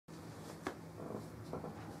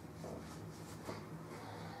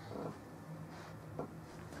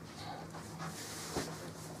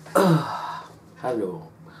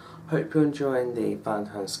Hello, hope you're enjoying the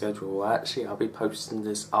Valentine's schedule. Actually, I'll be posting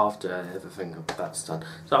this after everything that's done,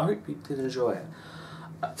 so I hope you did enjoy it.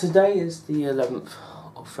 Today is the 11th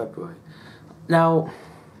of February. Now,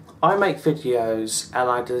 I make videos and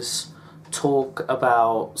I just talk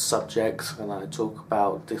about subjects and I talk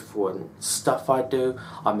about different stuff I do.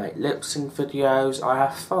 I make lip sync videos, I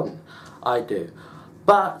have fun, I do.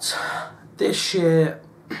 But this year,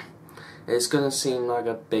 it's going to seem like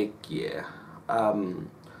a big year.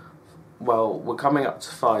 Well, we're coming up to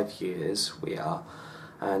 5 years, we are,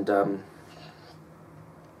 and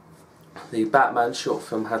the Batman short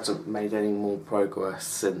film hasn't made any more progress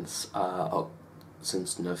since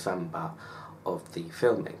November of the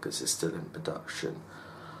filming, because it's still in production.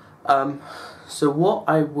 So what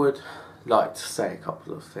I would like to say, a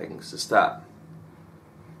couple of things, is that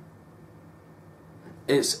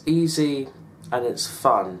it's easy and it's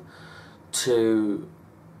fun to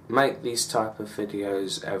make these type of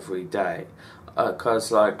videos every day, because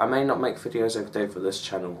like I may not make videos every day for this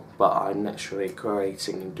channel, but I'm literally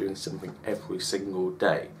creating and doing something every single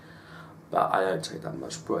day, but I don't take that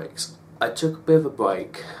much breaks. I took a bit of a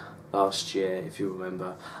break last year, if you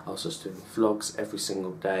remember. I was just doing vlogs every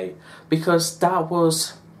single day because that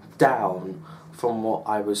was down from what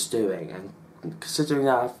I was doing, and considering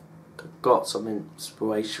that I've got some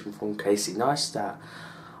inspiration from Casey Neistat,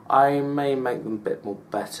 I may make them a bit more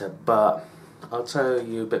better, but I'll tell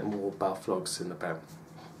you a bit more about vlogs in a bit.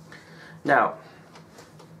 Now,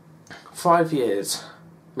 5 years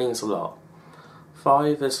means a lot.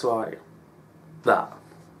 5 is like that,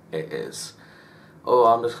 it is. Or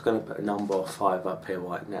I'm just going to put a number of 5 up here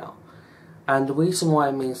right now. And the reason why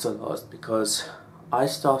it means a lot is because I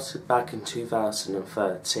started back in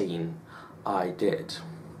 2013, I did.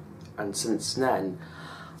 And since then,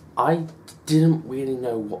 I didn't really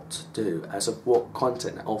know what to do as of what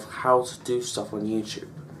content, of how to do stuff on YouTube.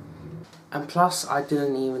 And plus, I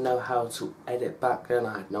didn't even know how to edit back then.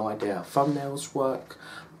 I had no idea how thumbnails work.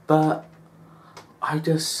 But I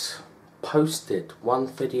just posted one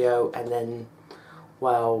video and then,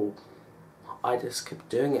 well, I just kept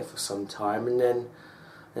doing it for some time, and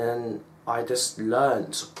then I just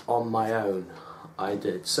learnt on my own. I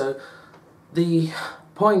did. So the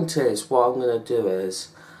point is, what I'm going to do is,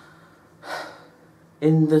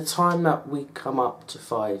 in the time that we come up to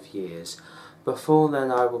 5 years, before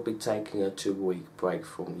then I will be taking a 2-week break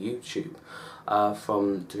from YouTube,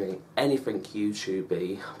 from doing anything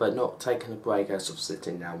YouTube-y, but not taking a break as of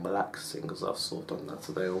sitting down relaxing, because I've sort of done that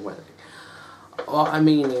today already. What I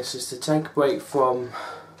mean is to take a break from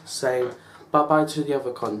saying bye-bye to the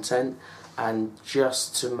other content, and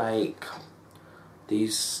just to make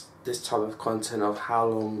this type of content of how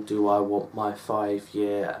long do I want my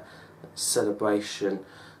 5-year celebration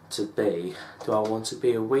to be. Do I want to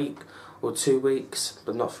be a week or 2 weeks,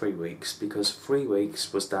 but not 3 weeks, because 3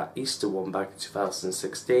 weeks was that Easter one back in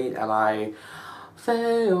 2016 and I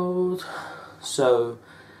failed. So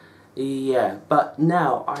yeah, but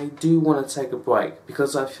now I do want to take a break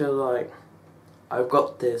because I feel like I've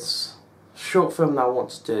got this short film that I want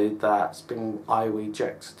to do that's been, I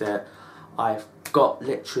rejected it. I've got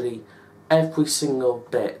literally every single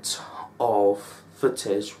bit of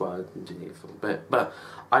footage, well, I didn't do it for a bit, but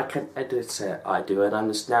I can edit it, I do, and I'm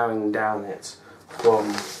just narrowing down it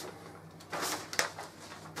from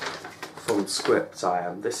script.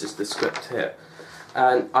 This is the script here,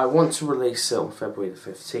 and I want to release it on February the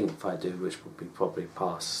 15th, I do, which will be probably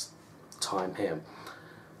past time here.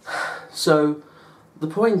 So the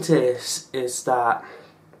point is that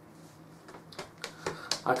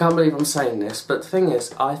I can't believe I'm saying this, but the thing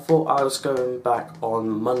is, I thought I was going back on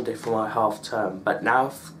Monday for my half term, but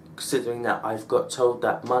now, considering that I've got told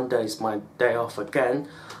that Monday's my day off again,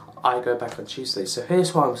 I go back on Tuesday. So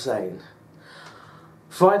here's what I'm saying.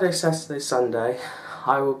 Friday, Saturday, Sunday,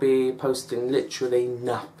 I will be posting literally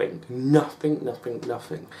nothing.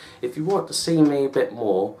 Nothing. If you want to see me a bit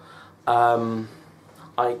more,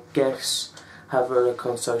 I guess have a look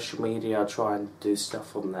on social media. I'll try and do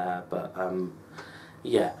stuff on there, but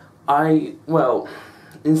yeah, well,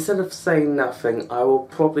 instead of saying nothing, I will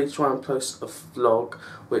probably try and post a vlog,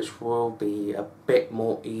 which will be a bit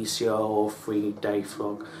more easier, or 3-day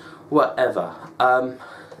vlog, whatever.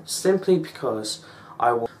 Simply because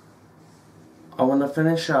I want to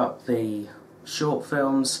finish up the short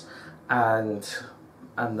films and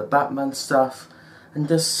the Batman stuff, and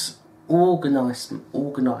just organise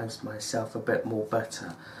myself a bit more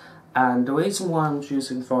better. And the reason why I'm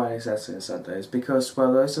choosing Friday, Saturday and Sunday is because,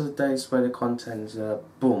 well, those are the days where the content,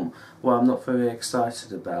 boom, well, I'm not very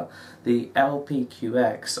excited about. The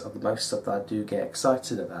LPQX are the most stuff that I do get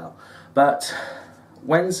excited about. But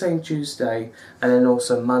Wednesday and Tuesday, and then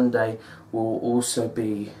also Monday will also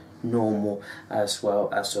be normal as well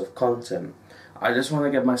as of content. I just want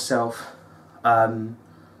to get myself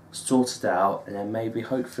sorted out, and then maybe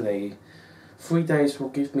hopefully 3 days will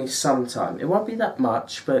give me some time. It won't be that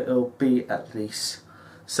much, but it'll be at least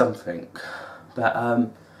something. But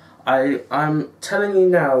I'm telling you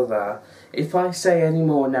now that if I say any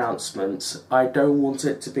more announcements, I don't want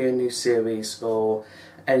it to be a new series or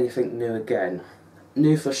anything new again.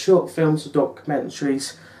 New for short films or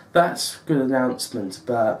documentaries, that's a good announcement,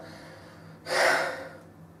 but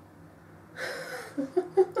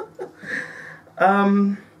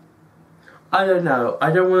I don't know.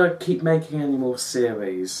 I don't want to keep making any more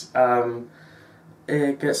series.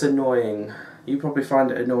 It gets annoying. You probably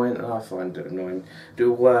find it annoying, and I find it annoying.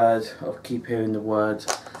 The word, I keep hearing the word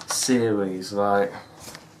series, like.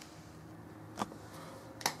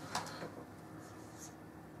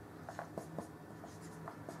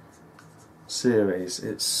 Series.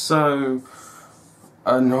 It's so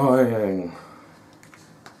annoying.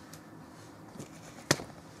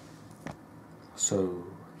 So,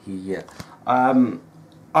 yeah.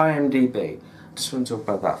 IMDb. Just want to talk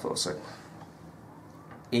about that for a second.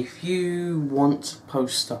 If you want to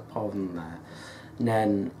post stuff on there,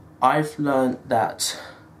 then I've learned that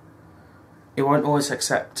it won't always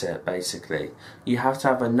accept it, basically. You have to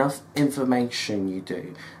have enough information, you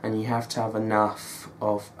do, and you have to have enough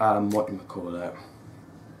of, whatchamacallit.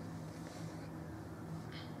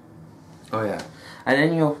 Oh yeah. And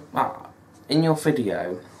in your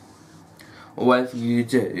video, or whatever you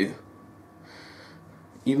do,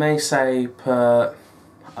 you may say per,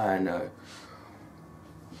 I don't know,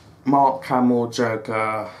 Mark Hamill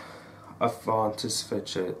Joker, Advantage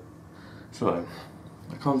Fetish. Sorry,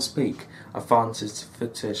 I can't speak. Advantage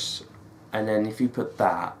Fetish, and then if you put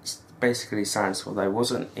that, basically stands for that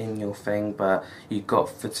wasn't in your thing, but you got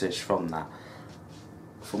fetish from that,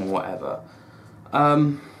 from whatever.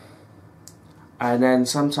 And then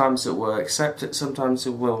sometimes it will accept it, sometimes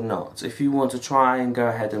it will not. If you want to try and go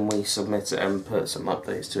ahead and resubmit it and put some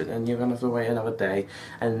updates to it, then you're going to have to wait another day.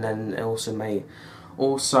 And then it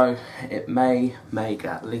may make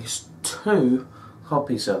at least 2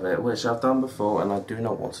 copies of it, which I've done before and I do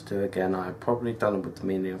not want to do again. I've probably done it with the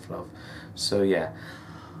meaning of love. So yeah.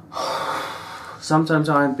 Sometimes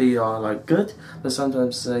IMDb are like good, but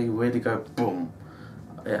sometimes they really go boom.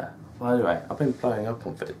 Yeah. By the way, I've been blowing up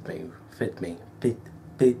on FitMe.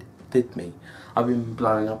 I've been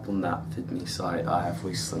blowing up on that FitMe site I have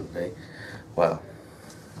recently. Well,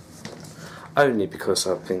 only because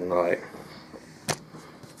I've been like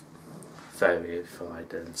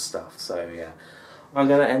verified and stuff. So yeah, I'm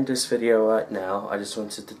gonna end this video right now. I just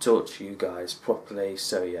wanted to talk to you guys properly.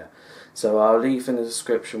 So yeah, so I'll leave in the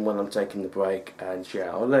description when I'm taking the break, and yeah,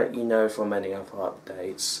 I'll let you know from any other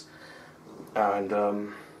updates. And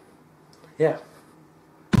yeah,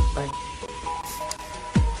 bye.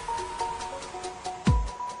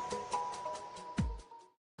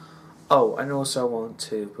 Oh, and also I want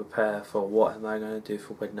to prepare for what am I going to do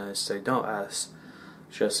for Windows, so not as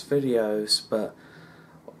just videos, but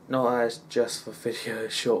not as just for videos,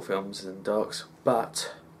 short films and docs,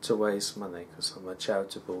 but to raise money, because I'm a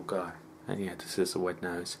charitable guy. And yeah, this is the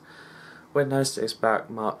Windows. Windows is back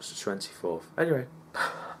March the 24th. Anyway,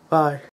 bye.